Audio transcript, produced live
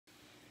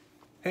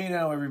Hey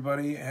now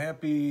everybody,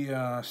 happy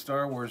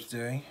Star Wars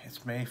Day.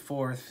 It's May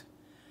 4th.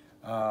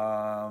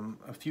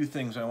 A few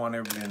things I want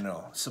everybody to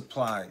know.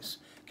 Supplies,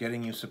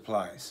 getting you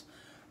supplies.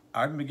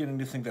 I'm beginning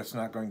to think that's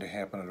not going to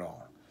happen at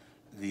all.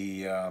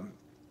 The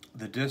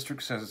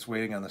district says it's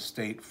waiting on the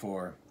state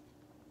for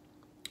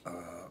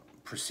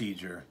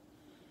procedure.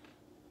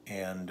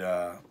 And,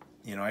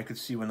 I could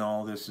see when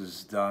all this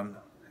is done,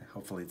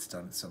 hopefully it's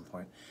done at some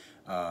point,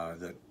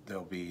 that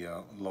there'll be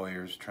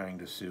lawyers trying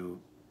to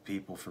sue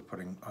people for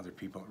putting other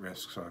people at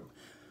risk. So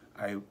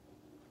I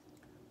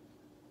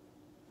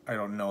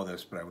don't know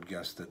this, but I would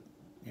guess that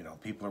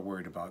people are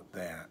worried about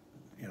that.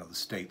 The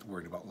state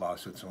worried about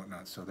lawsuits and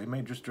whatnot. So they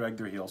may just drag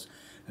their heels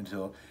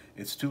until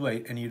it's too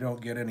late and you don't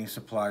get any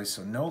supplies.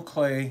 So no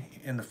clay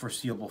in the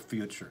foreseeable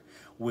future.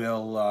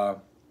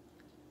 Will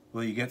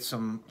you get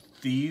some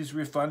fees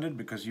refunded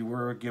because you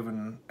were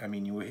given?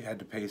 You had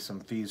to pay some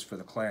fees for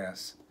the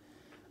class.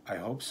 I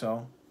hope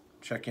so.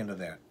 Check into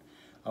that.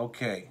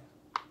 Okay.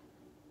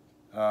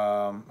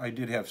 I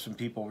did have some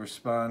people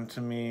respond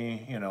to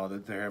me,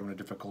 that they're having a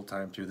difficult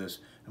time through this,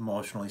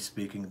 emotionally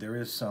speaking. There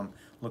is some,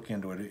 look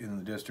into it, in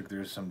the district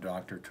there is some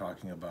doctor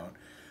talking about,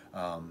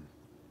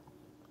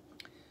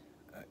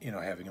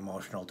 having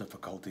emotional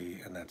difficulty,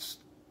 and that's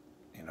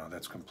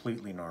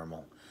completely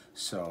normal.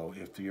 So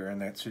if you're in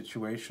that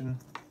situation,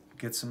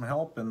 get some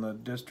help, and the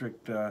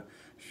district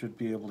should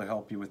be able to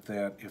help you with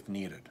that if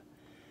needed.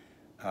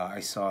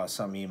 I saw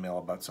some email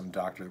about some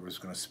doctor that was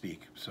going to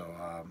speak, so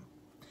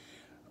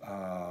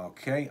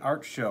okay,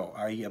 art show.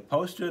 I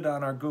posted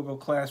on our Google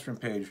Classroom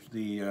page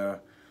the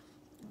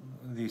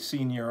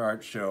senior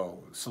art show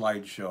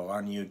slideshow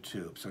on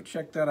YouTube. So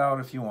check that out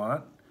if you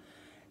want,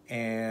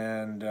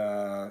 and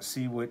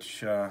see what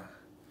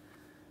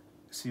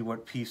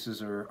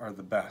pieces are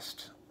the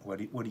best. What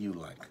do you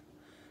like?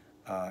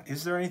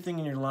 Is there anything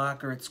in your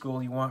locker at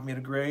school you want me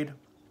to grade?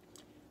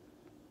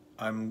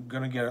 I'm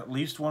gonna get at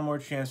least one more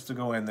chance to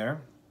go in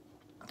there.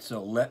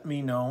 So let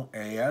me know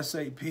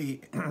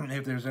ASAP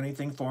if there's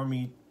anything for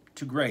me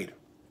to grade.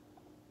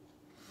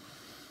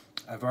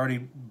 I've already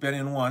been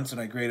in once and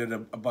I graded a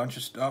bunch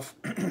of stuff.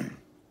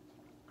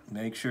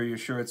 Make sure you're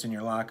sure it's in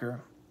your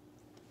locker,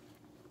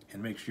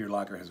 and make sure your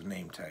locker has a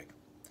name tag.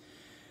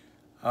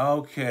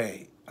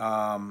 Okay.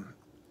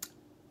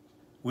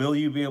 Will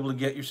you be able to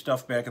get your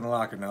stuff back in the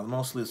locker? Now,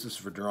 mostly this is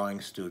for drawing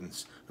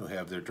students who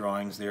have their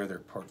drawings there, their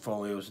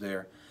portfolios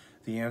there.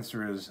 The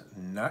answer is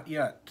not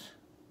yet.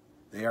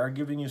 They are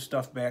giving you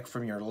stuff back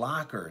from your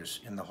lockers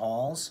in the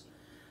halls,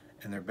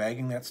 and they're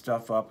bagging that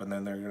stuff up, and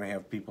then they're going to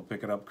have people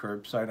pick it up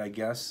curbside, I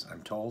guess,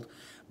 I'm told.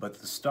 But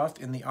the stuff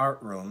in the art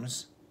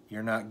rooms,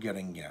 you're not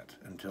getting yet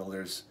until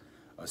there's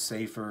a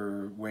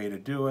safer way to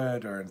do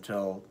it, or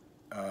until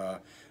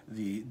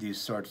these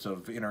sorts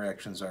of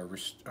interactions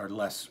are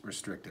less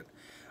restricted.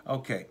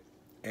 Okay,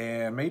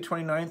 and May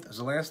 29th is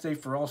the last day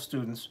for all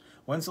students.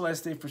 When's the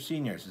last day for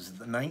seniors? Is it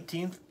the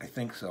 19th? I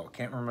think so.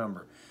 Can't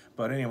remember.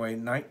 But anyway,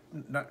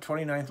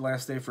 29th,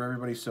 last day for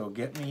everybody, so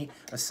get me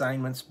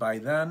assignments by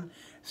then.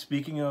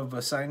 Speaking of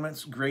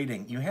assignments,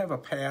 grading. You have a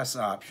pass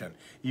option.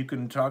 You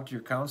can talk to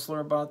your counselor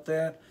about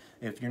that.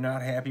 If you're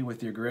not happy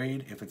with your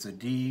grade, if it's a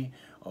D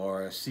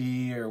or a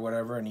C or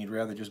whatever, and you'd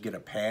rather just get a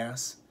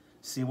pass,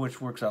 see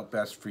which works out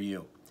best for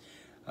you.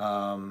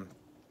 And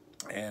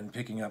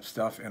picking up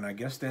stuff, and I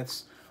guess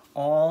that's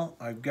all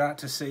I've got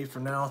to say for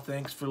now.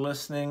 Thanks for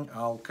listening.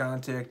 I'll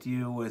contact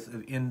you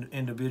with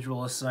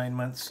individual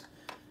assignments.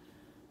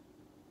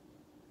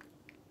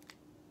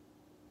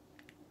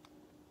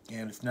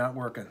 And it's not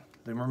working.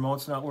 The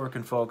remote's not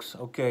working, folks.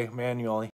 Okay, manually.